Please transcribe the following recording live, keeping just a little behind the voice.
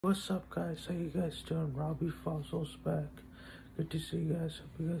What's up, guys? How you guys doing? Robbie Fossil's back. Good to see you guys.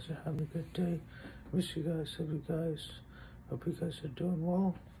 Hope you guys are having a good day. Miss you guys. Hope you guys are doing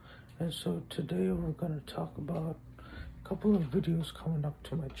well. And so today we're gonna talk about a couple of videos coming up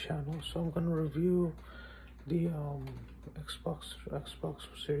to my channel. So I'm gonna review the Xbox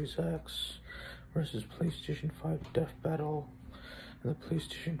Series X versus PlayStation 5 Death Battle, and the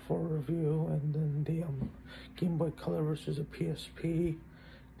PlayStation 4 review, and then the Game Boy Color versus the PSP,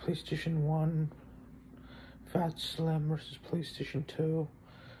 PlayStation 1, Fat Slim versus PlayStation 2,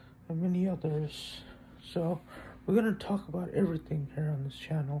 and many others. So we're gonna talk about everything here on this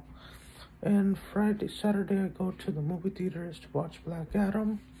channel. And Saturday, I go to the movie theaters to watch Black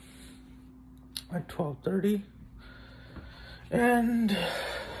Adam at 12:30, and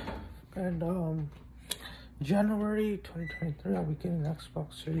January 2023, I'll be getting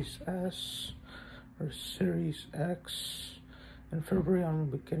Xbox Series S or Series X. In February, I'm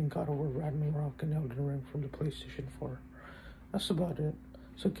gonna be getting God of War Ragnarok and Elden Ring from the PlayStation 4. That's about it.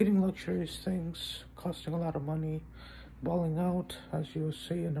 So getting luxurious things, costing a lot of money, balling out, as you will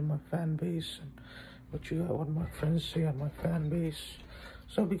see in my fan base, and what my friends say on my fan base.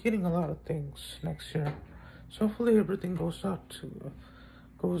 So I'll be getting a lot of things next year. So hopefully everything goes out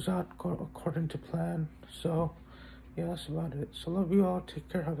according to plan. So yeah, that's about it. So love you all. Take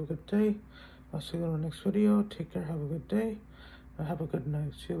care. Have a good day. I'll see you in the next video. Take care. Have a good day. Have a good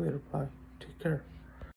night. See you later. Bye. Take care.